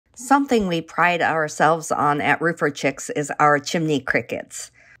Something we pride ourselves on at Roofer Chicks is our chimney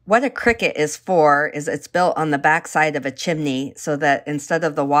crickets. What a cricket is for is it's built on the backside of a chimney so that instead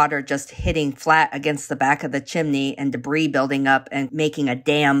of the water just hitting flat against the back of the chimney and debris building up and making a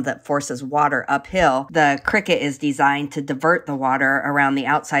dam that forces water uphill, the cricket is designed to divert the water around the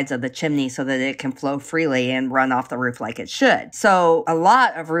outsides of the chimney so that it can flow freely and run off the roof like it should. So a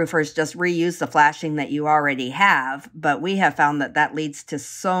lot of roofers just reuse the flashing that you already have, but we have found that that leads to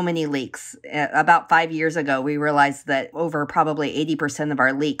so many leaks. About 5 years ago, we realized that over probably 80% of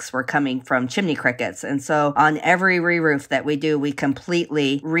our leaks were coming from chimney crickets. And so on every re-roof that we do, we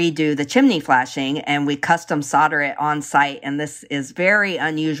completely redo the chimney flashing and we custom solder it on site. And this is very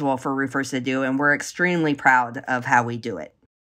unusual for roofers to do. And we're extremely proud of how we do it.